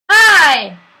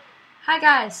Hi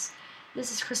guys,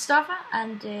 this is Christopher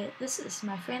and this is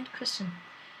my friend Christian,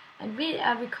 and we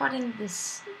are recording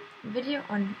this video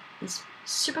on this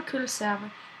super cool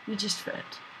server we just found,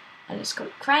 and it's called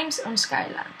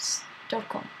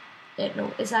crimesonskylines.com.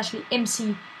 No, it's actually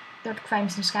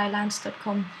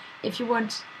mc.crimesonskylines.com if you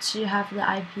want to have the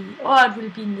IP, or it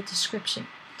will be in the description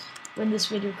when this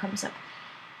video comes up.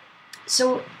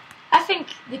 So I think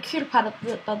the cool part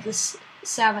about this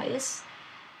server is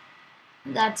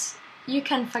that you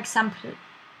can, for example,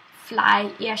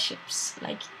 fly airships.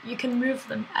 Like, you can move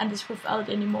them, and it's without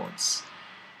any mods.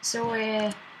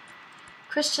 So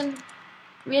Christian,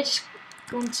 we are just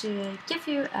going to give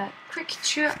you a quick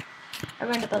tour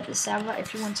around about the server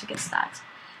if you want to get started.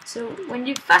 So when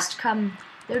you first come,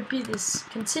 there will be this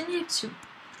continue to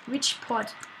reach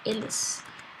port Ellis,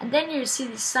 and then you see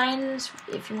these signs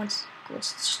if you want to go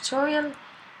to the tutorial,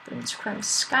 go into Crimes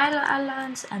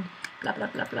Skylines and blah blah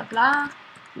blah blah blah.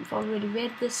 We've already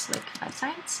read this like 5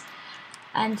 times,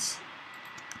 and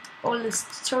all this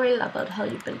tutorial about how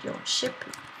you build your ship.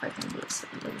 For example, it's a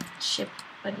little ship,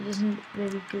 but it isn't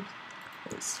very good.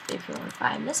 It's if you want to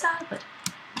fly a missile, but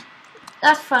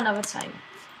that's for another time.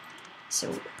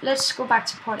 So let's go back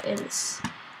to Port Ellis,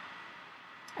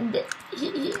 and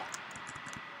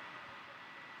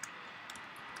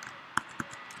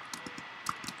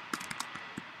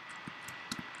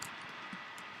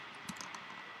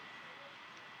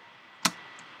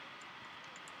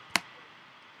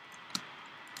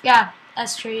yeah,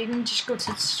 that's true. You can just go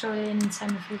to the tutorial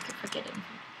anytime if you forget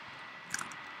anything.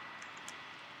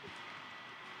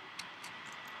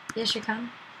 Yes, you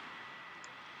can.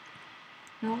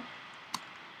 No?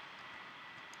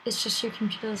 It's just your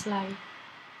computer's lag.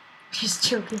 Just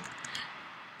joking.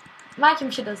 My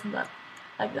computer isn't that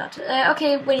like that.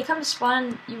 Okay, when you come to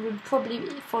spawn, you would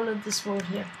probably follow this road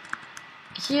here.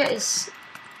 Here is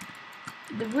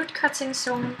the wood cutting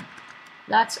zone.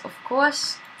 That, of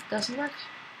course, doesn't work.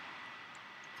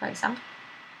 For example,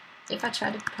 if I try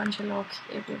to punch a log,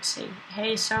 it would say,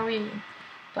 "Hey, sorry,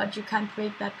 but you can't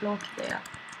break that block there,"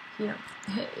 here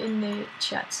in the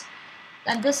chat.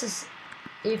 And this is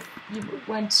if you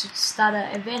want to start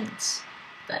an event.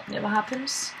 That never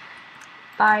happens.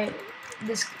 By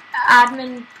this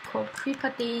admin called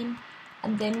Creeper Dane,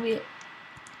 and then you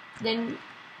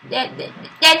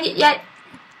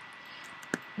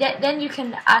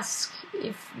can ask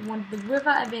if you want the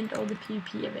river event or the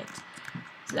PvP event.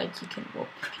 Like, you can walk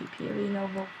PvP arena or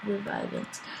walk river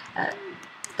event,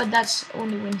 but that's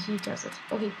only when he does it.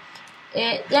 Okay.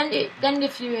 Then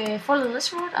if you follow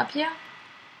this road up here,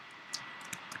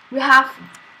 we have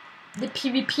the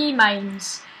PvP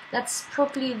mines. That's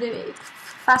probably the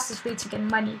fastest way to get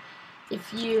money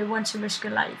if you want to risk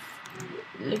your life.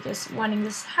 Like, as wanting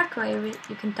this hacker area,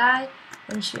 you can die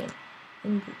once you're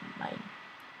in the mine.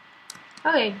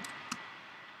 Okay.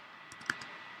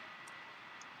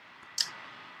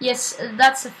 Yes,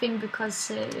 that's the thing, because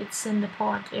it's in the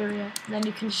port area. Then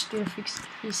you can just do a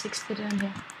 360 down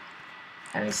here.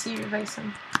 I will see you very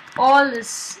soon. All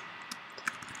this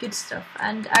good stuff,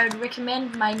 and I would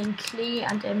recommend mining clay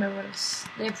and emeralds.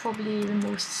 They're probably the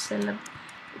most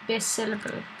best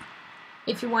sellable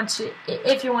if you want to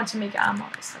make armor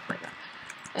and stuff like that.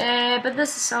 But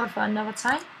this is all for another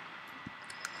time.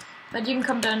 But you can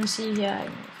come down and see here,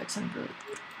 for example,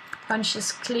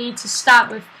 punches clay to start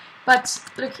with. But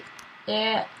look,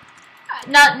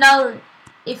 now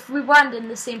if we weren't in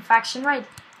the same faction, right?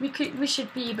 We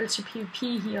should be able to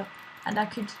PvP here, and I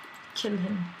could kill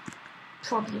him.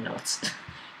 Probably not.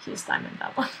 He's diamond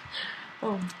that one.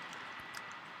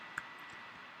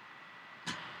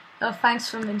 Oh, thanks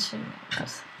for mentioning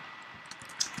that.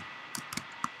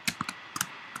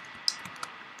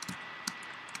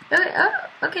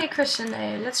 Okay, Christian.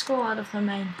 Let's go out of the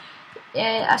mine.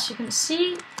 As you can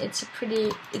see, it's a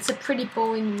pretty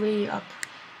boring way up.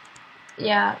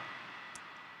 Yeah.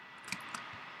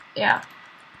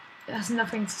 There's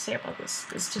nothing to say about this.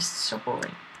 It's just so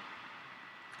boring.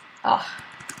 Oh,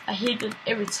 I hate it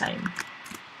every time.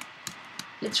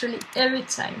 Literally every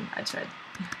time I try to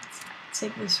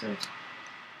take this route.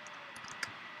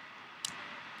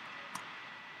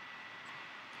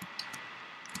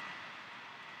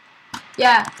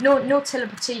 Yeah, no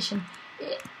teleportation.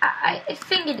 I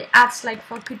think it adds, like,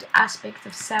 for a good aspect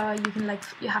of server. You can, like,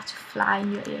 you have to fly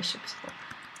in your airships or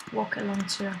walk along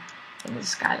to in the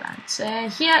skylines.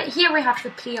 Here we have the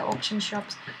player auction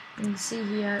shops. You can see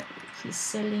here he's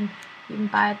selling. You can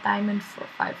buy a diamond for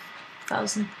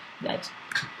 5,000. That's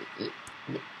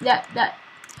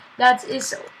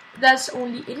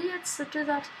only idiots that do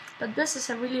that. But this is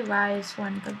a really wise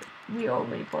one. But we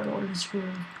already bought all his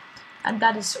wool, and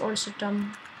that is also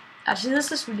dumb. Actually,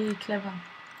 this is really clever,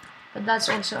 but that's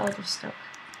also out of stock.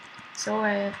 So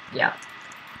yeah.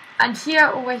 And here,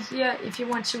 over here, if you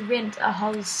want to rent a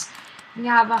house, you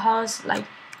have a house like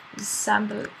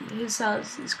example. His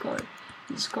house is called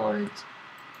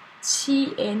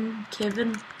TN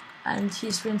Kevin, and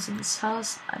he's rented this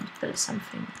house and built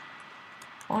something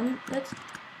on it.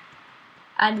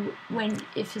 And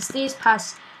if his days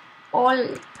pass, all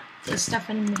the stuff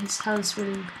in his house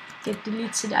will get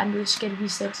deleted and will get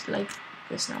reset like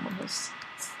this normal house.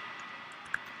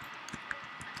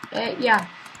 Yeah,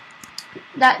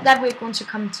 that we're going to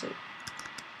come to.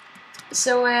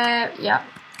 So yeah.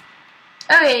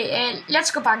 Okay,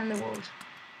 let's go back in the world.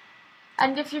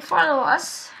 And if you follow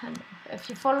us, and if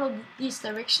you follow these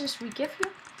directions we give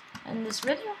you in this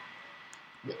video,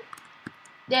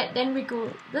 then we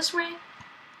go this way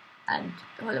and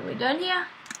all the way down here.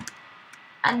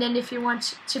 And then if you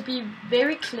want to be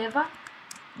very clever,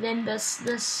 then there's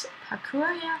this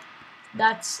parkour here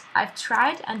that I've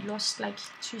tried and lost like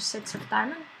 2 sets of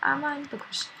diamond armor in,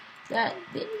 because the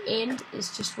end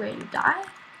is just where you die.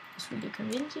 It's really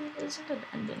convenient, isn't it?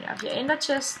 And then you have your ender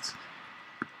chest.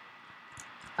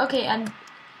 Okay, and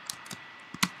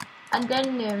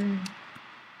then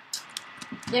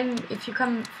if you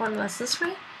come follow us this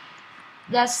way,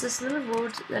 there's this little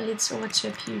road that leads over to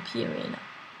a PvP arena.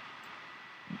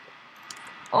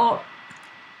 Or,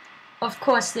 of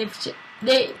course, they've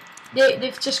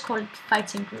just called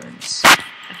Fighting Grounds.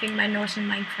 I think my nose in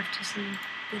Minecraft is a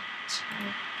bit.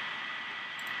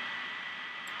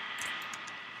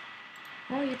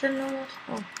 Oh, you didn't know that?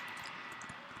 Oh.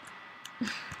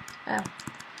 Yeah.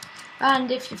 And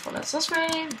if you follow us this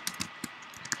way,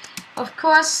 of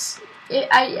course,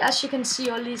 as you can see,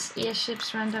 all these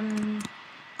airships, random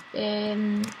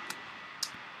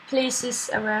places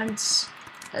around.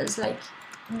 There's like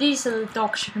these are the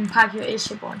docks you can park your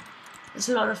airship on. There's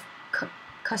a lot of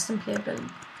custom playable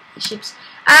ships.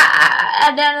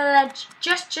 And then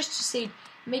just to say,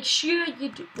 make sure you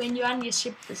do, when you're on your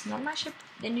ship, this is not my ship,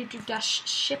 then you do dash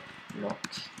ship lock.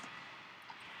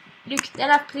 Look, then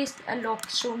I've placed a lock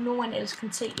so no one else can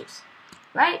take it,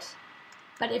 right?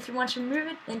 But if you want to move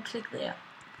it, then click there.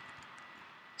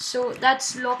 So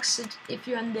that locks it if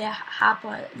you're in the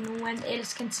harbor, no one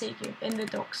else can take you in the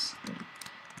docks.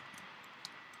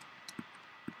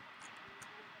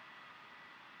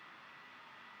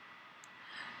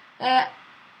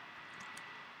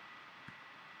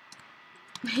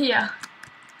 Yeah.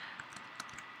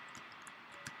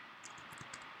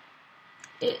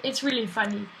 It's really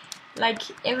funny. Like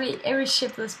every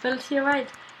ship that's built here, right?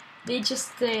 They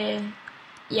just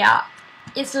yeah,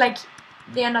 it's like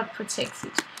they are not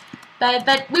protected.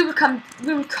 But we will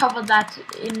cover that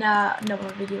in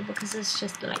another video, because it's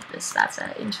just like this. That's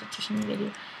an introduction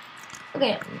video.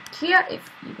 Okay, here if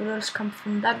you could also come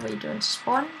from that way, don't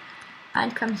spawn,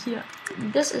 and come here.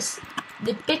 This is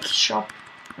the big shop,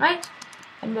 right?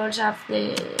 And we also have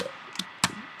the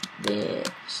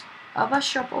other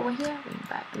shop over here. We can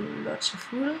buy lots of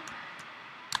food,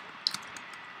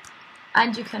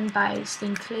 and you can buy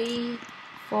stained clay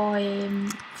for your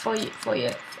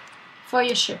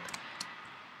ship.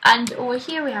 And over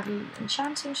here we have an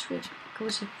enchanting switch,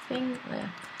 goes a thing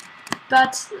there.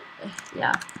 But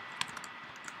yeah.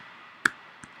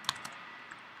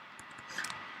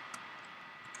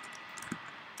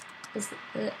 It's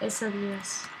a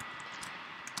US.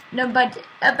 No, but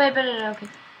okay.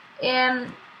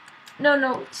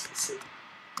 No,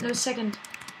 second.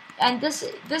 And this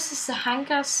is the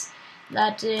hangars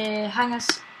that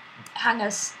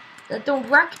hangars that don't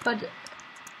work, but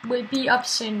will be up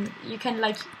soon. You can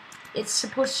like, it's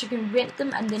supposed you can rent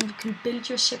them and then you can build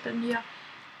your ship in here.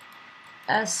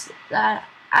 As that,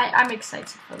 I'm excited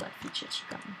for that feature to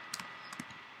come.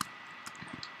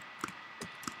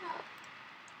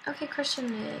 Okay,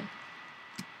 question.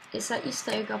 Is that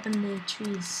Easter egg up in the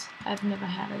trees? I've never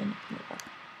had it in the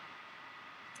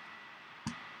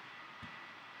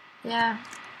Yeah,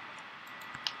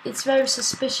 it's very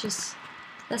suspicious.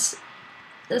 There's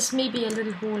maybe a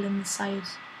little hole in the side.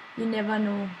 You never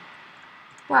know.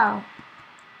 Wow.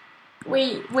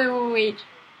 Wait.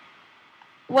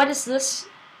 What is this?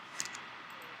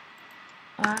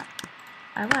 I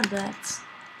want that.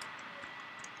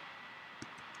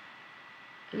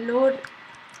 Load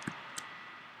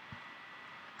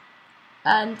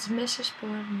and message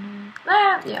board.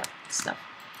 Yeah, stuff.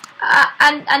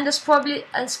 And there's probably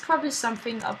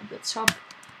something up at the top,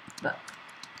 but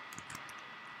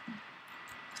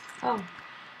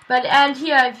and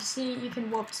here if you see, you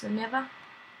can warp to the Nether.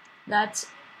 That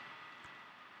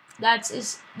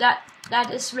is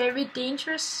very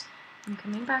dangerous. I'm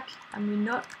coming back. I mean,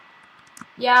 not.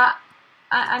 Yeah,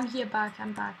 I'm here back.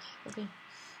 I'm back. Okay.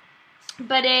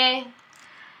 But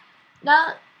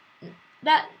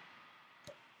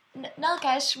now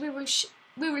guys, we will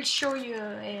show you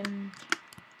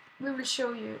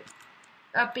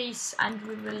a base, and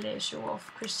we will show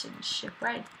off Christian's ship,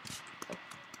 right?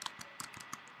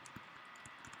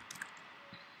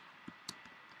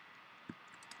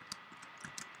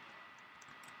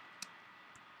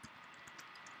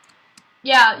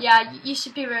 Yeah, you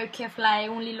should be very careful. I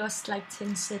only lost like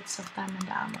 10 sets of diamond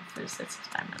armor, full sets of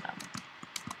diamond armor.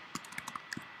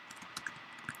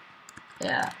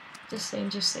 Yeah, just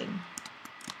saying.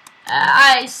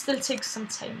 I still take some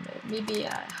time, maybe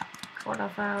a quarter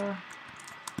of an hour.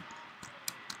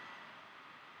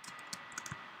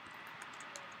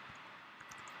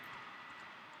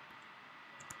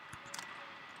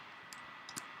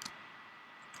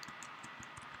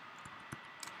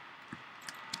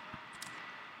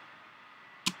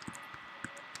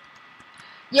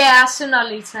 Yeah, sooner or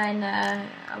later in our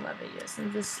videos,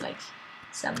 and this like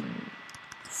some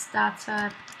starter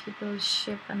people's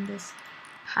ship and this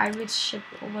pirate ship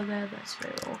over there. That's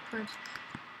very awkward.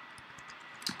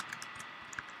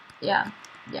 Yeah.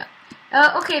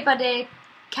 Okay, but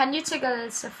can you take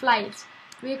us a flight?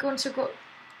 We're going to go.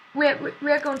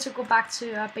 We're going to go back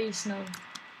to our base now.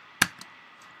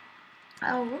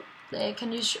 Oh,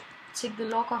 can you take the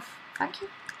log off? Thank you.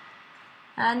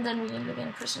 And then we can look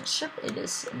at Christian's ship. It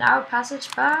is a narrow passage,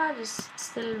 but it's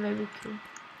still very cool.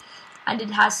 And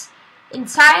it has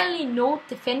entirely no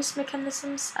defense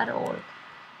mechanisms at all.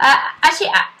 Actually,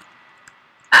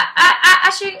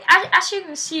 as you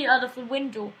can see out of the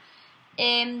window,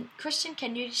 Christian,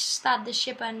 can you start the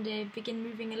ship and begin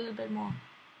moving a little bit more?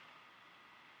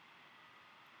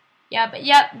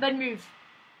 Yeah, but move.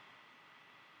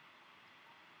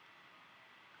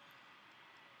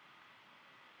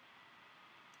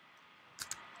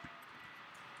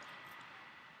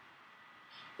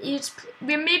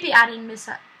 We may be adding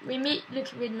missile. We may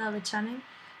look with another channel.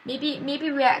 Maybe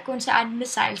we are going to add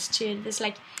missiles to it. There's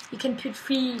like you can put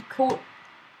 3 code.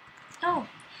 No,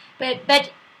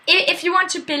 but if you want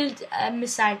to build a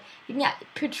missile, you can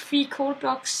put 3 code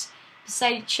blocks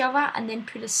beside each other and then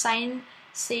put a sign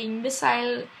saying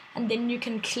missile, and then you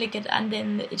can click it, and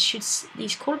then it shoots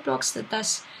these code blocks that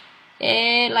does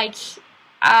like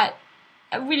a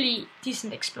really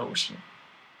decent explosion.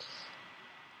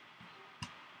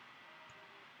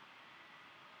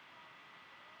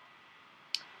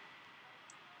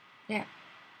 Yeah.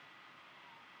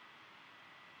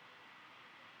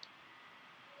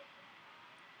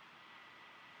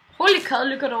 Holy cow,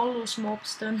 look at all those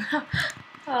mobs done. Oh,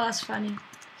 that's funny.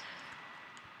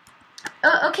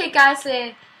 Okay, guys,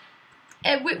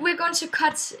 we're going to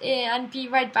cut and be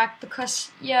right back,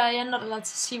 because you're not allowed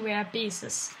to see where our base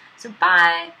is. So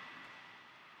bye.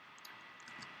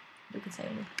 Look at that.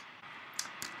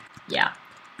 Yeah,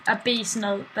 a base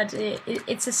now, but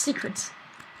it's a secret.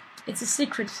 It's a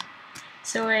secret.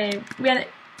 So we're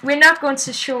not going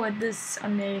to show this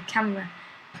on the camera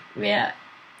where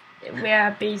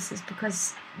our base is,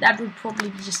 because that would probably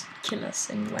just kill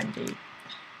us in one day.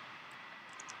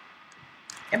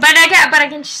 But I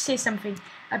can just say something.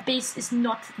 Our base is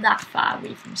not that far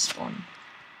away from spawn.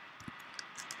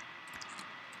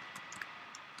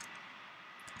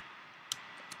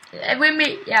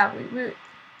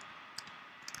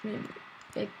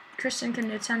 Christian, can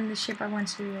you turn the ship? I want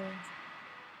to.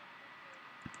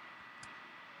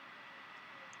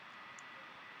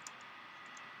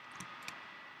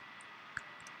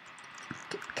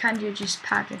 Can't you just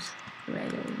pack it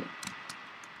right over here?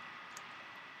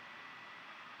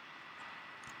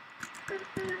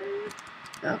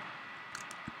 Oh,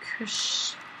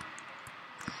 Chris.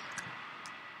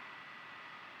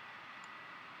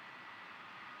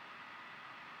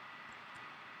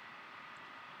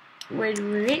 Wait.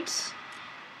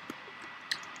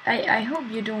 I hope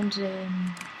you don't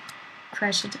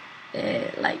crash it.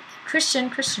 Like Christian.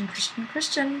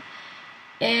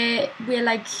 We're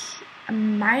like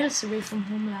miles away from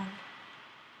homeland.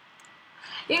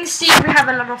 You can see we have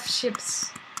a lot of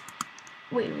ships.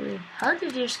 Wait, how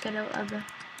did you just get out of there?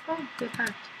 Oh, they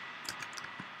parked.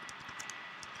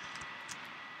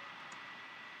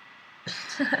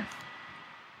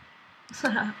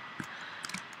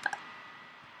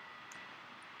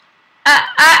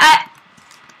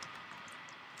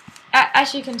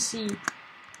 As you can see,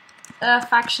 a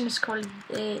faction is called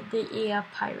the Air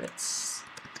Pirates.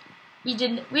 We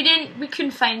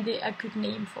couldn't find a good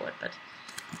name for it, but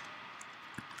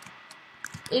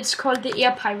it's called the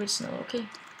Air Pirates now. Okay.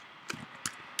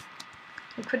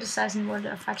 You're criticizing what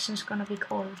a faction is gonna be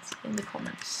called in the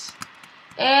comments.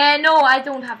 No, I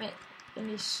don't have it in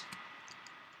this.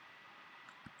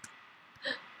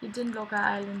 You didn't log our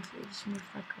island. You just moved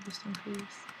like cobblestone,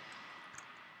 please.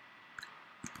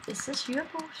 Is this your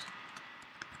boat?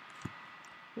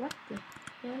 What the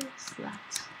hell is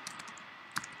that?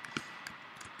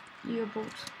 Your boat.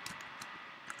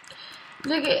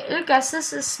 Look guys,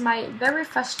 this is my very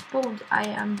first boat. I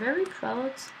am very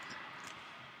proud.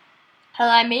 Have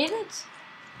I made it?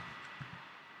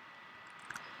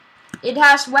 It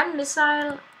has 1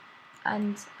 missile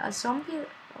and a zombie.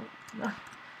 Oh, no.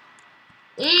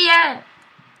 Yeah.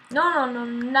 No,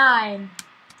 9.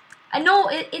 I know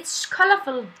it's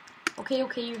colorful. Okay, you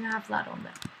can have that on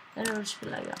there. Then it'll just be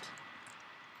like that.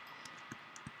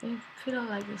 You feel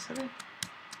like this, okay?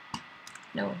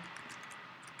 No.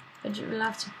 But you will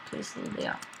have to place it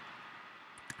there.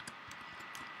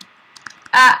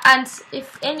 And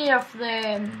if any of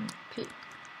the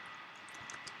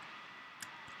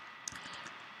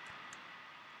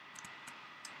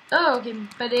oh, okay.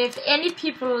 But if any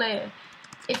people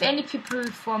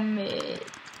from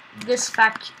this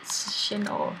faction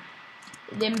or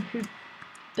them who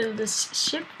build this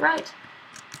ship, right?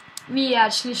 We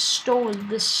actually stole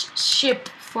this ship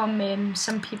from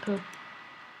some people.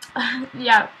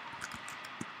 Yeah.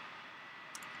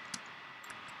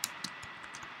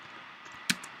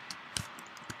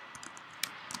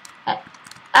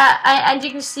 And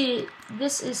you can see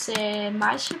this is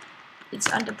my ship.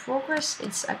 It's under progress.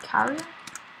 It's a carrier.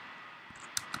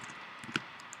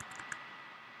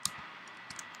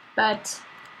 But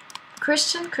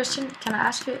Christian, can I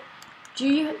ask you? Do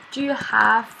you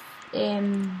have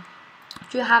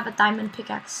a diamond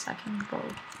pickaxe I can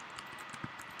borrow?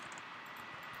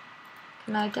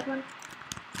 Can I get one?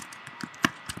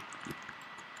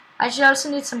 I should also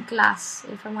need some glass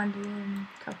if I want to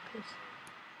cockpit.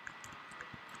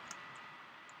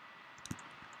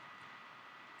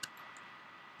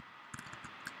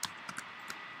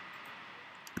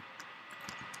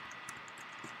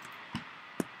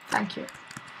 Thank you.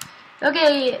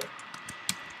 Okay.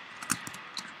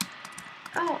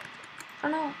 Oh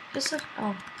no, is it?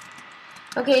 Oh.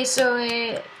 Okay, so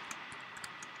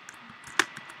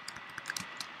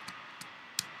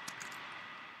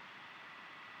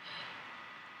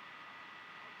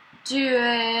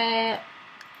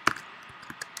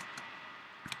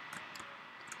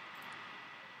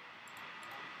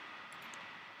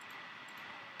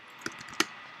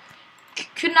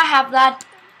couldn't I have that?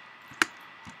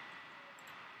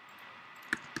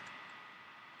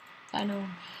 I know.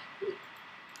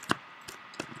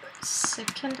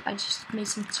 Second, I just made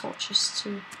some torches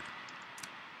too.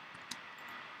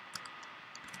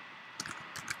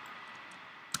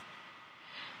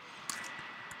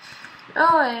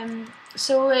 Oh,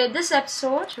 so this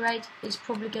episode, right, is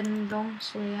probably getting long,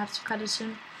 so we have to cut it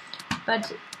soon.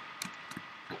 But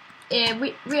I'm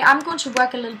going to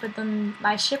work a little bit on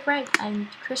my ship, right? And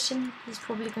Christian is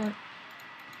probably going.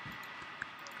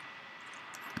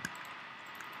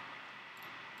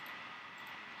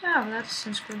 Yeah, well, that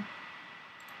sounds good.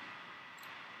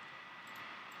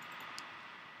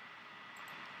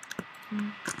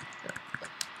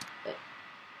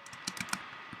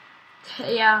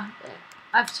 Yeah,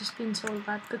 I've just been told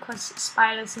that because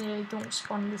spiders nearly don't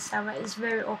spawn in the server. It's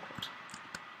very awkward.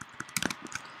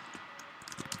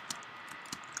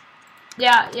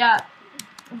 Yeah,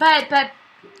 but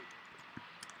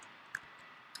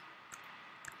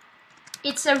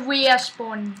it's a rare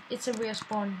spawn. It's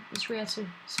rare too.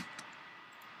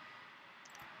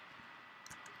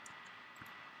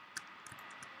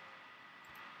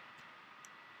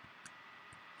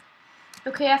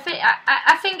 Okay, I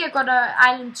think I got an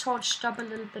island torched up a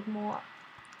little bit more.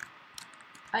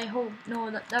 I hope. No,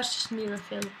 that's just me,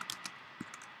 Phil.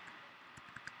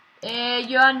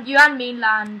 You're on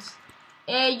mainland.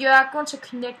 You are going to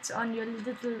connect on your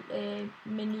little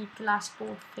mini glass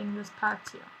boat thing that's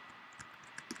parked here.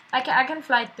 I can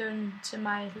fly down to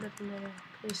my little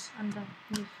place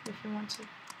underneath if you want to.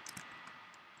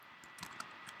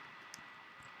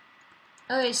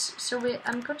 Okay, so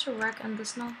I'm going to work on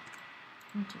this now.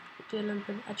 Do a little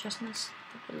bit of adjustments.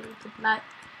 A little bit light.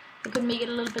 I could make it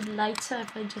a little bit lighter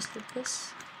if I just did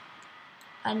this,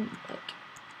 and like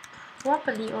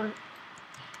properly,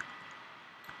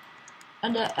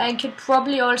 and I could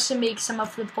probably also make some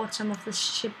of the bottom of the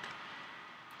ship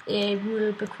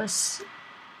wool, because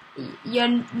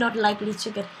you're not likely to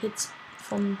get hit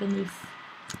from beneath.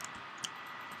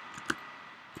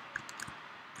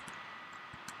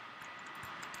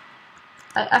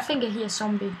 I think I hear a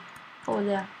zombie. Oh,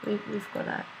 there, we've got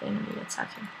an enemy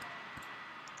attacking.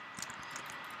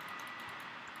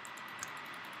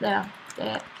 There,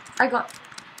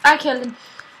 I killed him.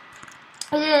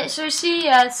 Yeah, so you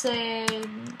see,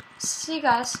 see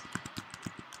guys,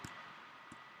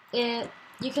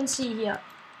 you can see here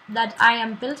that I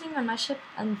am building on my ship,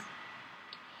 and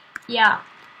yeah,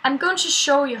 I'm going to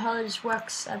show you how this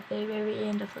works at the very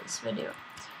end of this video,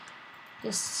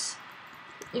 just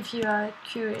if you are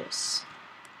curious.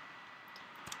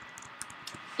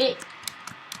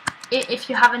 If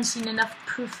you haven't seen enough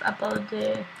proof about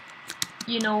the,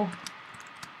 you know,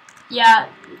 yeah,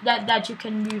 that you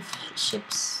can move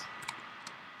ships.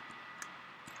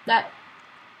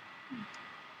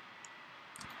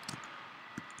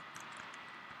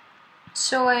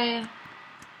 So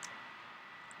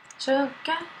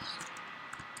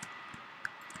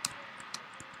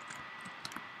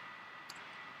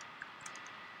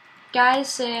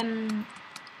guys,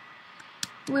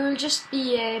 we will just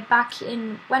be back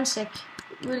in 1 sec.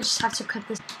 We'll just have to cut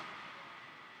this.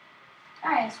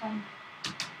 Alright, it's fine.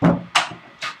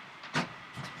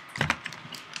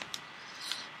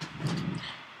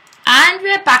 And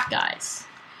we're back, guys.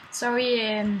 Sorry,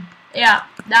 yeah,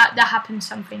 that happened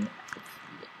something.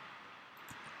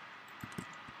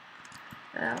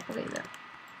 Okay,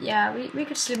 yeah, we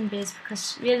could sleep in base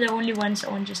because we're the only ones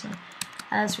on just now.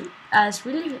 As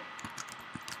really.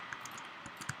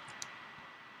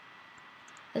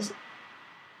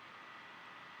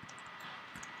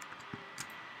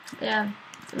 Yeah,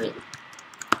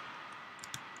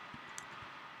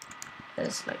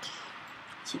 it's like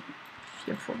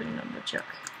you're probably not a joke,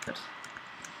 but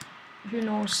who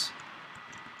knows?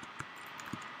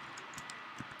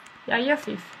 Yeah, you're a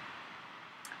thief.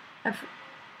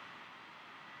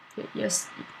 Yes.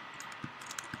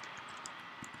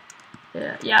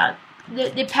 Yeah.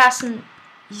 The person,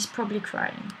 he's probably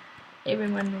crying.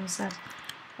 Everyone knows that.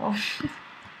 Oh.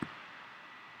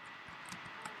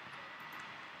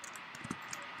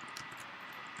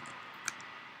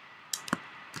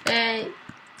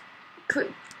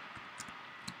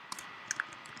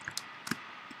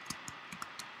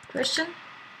 Question?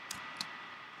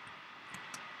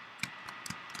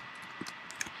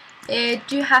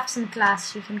 Do you have some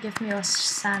glass? You can give me your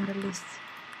sand at least.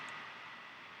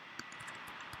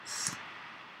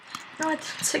 No, I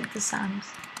didn't take the sand.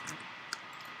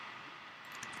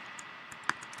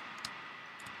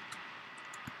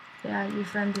 Yeah, you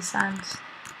found the sand.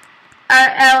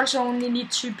 I also only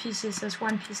need 2 pieces. There's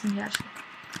 1 piece in here actually.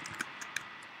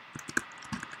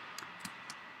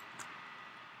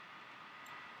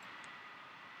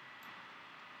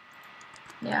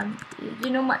 Yeah, you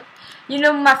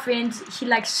know my friend. He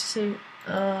likes to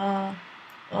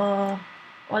all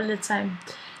the time.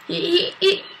 He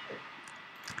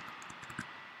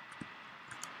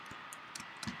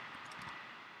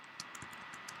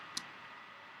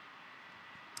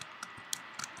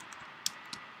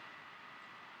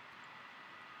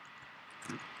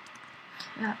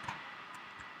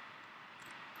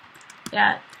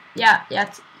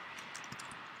yeah.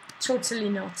 Totally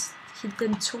not. He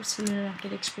didn't totally not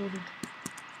get exploded.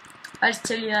 I'll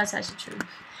tell you that's actually true.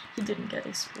 He didn't get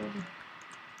exploded.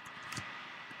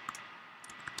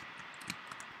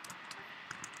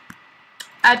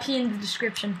 IP in the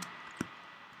description.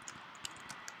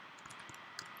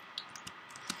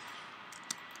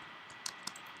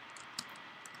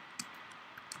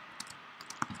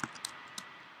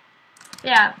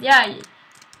 Yeah.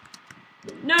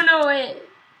 No,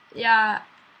 yeah.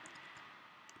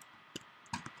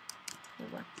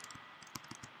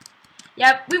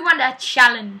 Yeah, we want a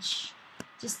challenge.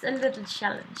 Just a little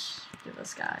challenge with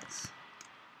us guys.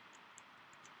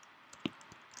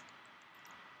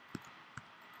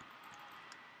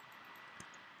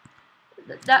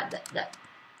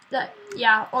 That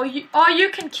yeah, or you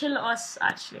can kill us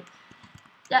actually.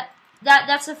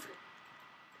 That's a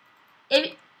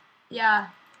yeah.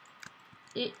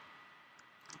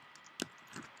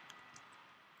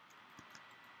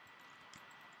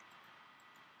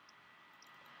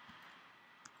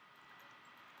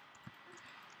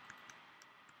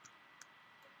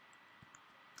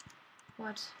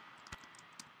 What?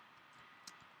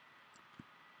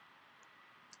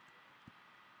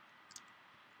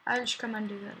 I'll just come and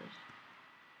do that.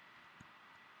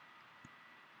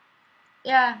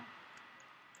 Yeah.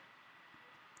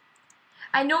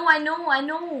 I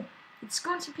know. It's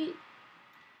going to be.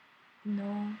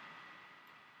 No.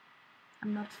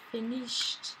 I'm not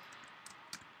finished.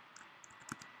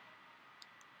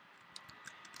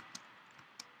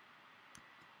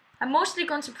 I'm mostly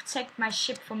going to protect my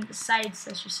ship from the sides,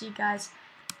 as you see, guys.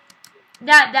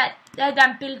 That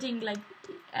I'm building like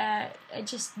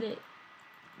just the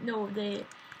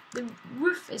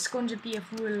roof is going to be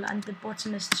of wool and the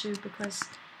bottom is too, because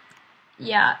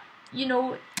yeah, you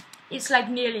know, it's like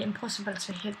nearly impossible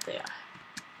to hit there.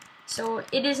 So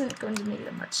it isn't going to make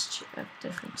that much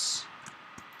difference.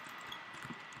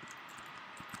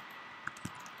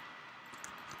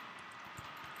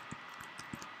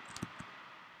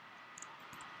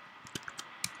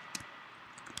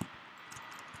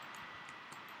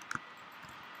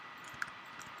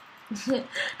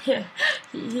 Yeah,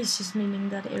 he's just meaning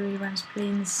that everyone's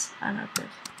planes are not good.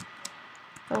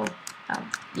 Oh,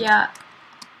 yeah.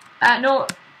 No,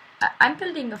 I'm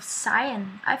building of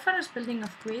cyan. I thought I was building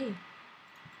of grey.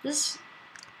 This...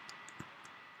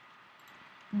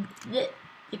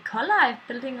 The color I'm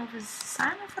building of is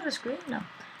cyan. I thought it was grey. No.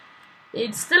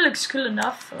 It still looks cool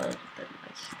enough, but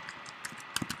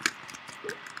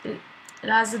like... It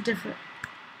has a different...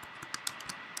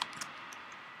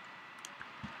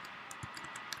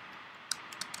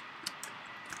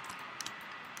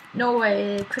 No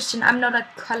way, Christian, I'm not a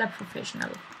color professional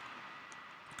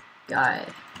guy.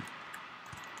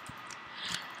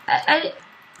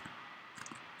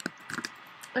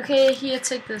 Okay, here,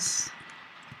 take this.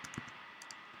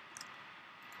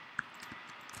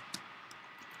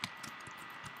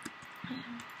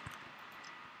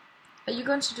 Are you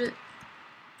going to do...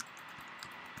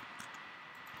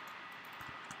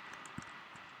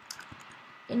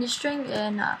 Any string?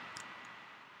 No.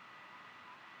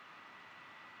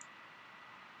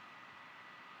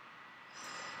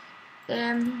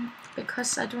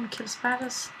 Because I don't kill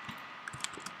spiders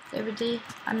every day.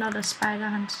 I'm not a spider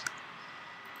hunt.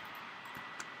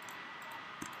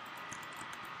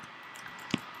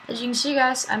 As you can see,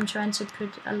 guys, I'm trying to put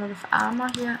a lot of armor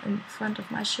here in front of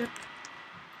my ship.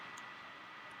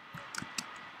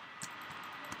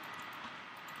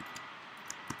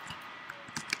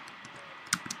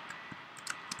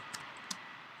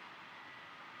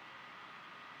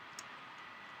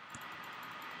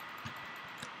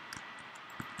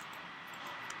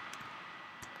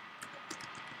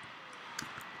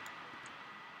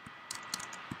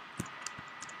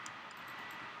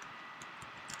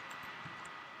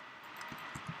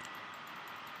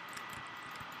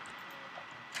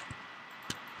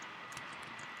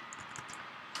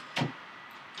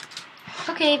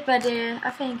 Okay, but I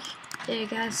think,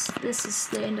 guys, this is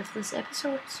the end of this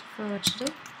episode for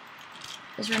today.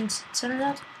 As went tell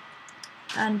that,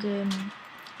 and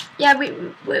yeah, we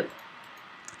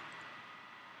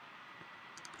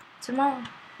tomorrow,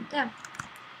 yeah,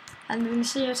 and we will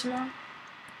see you tomorrow.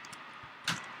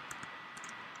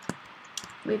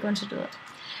 We're going to do it.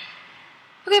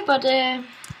 Okay, but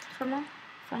for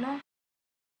now,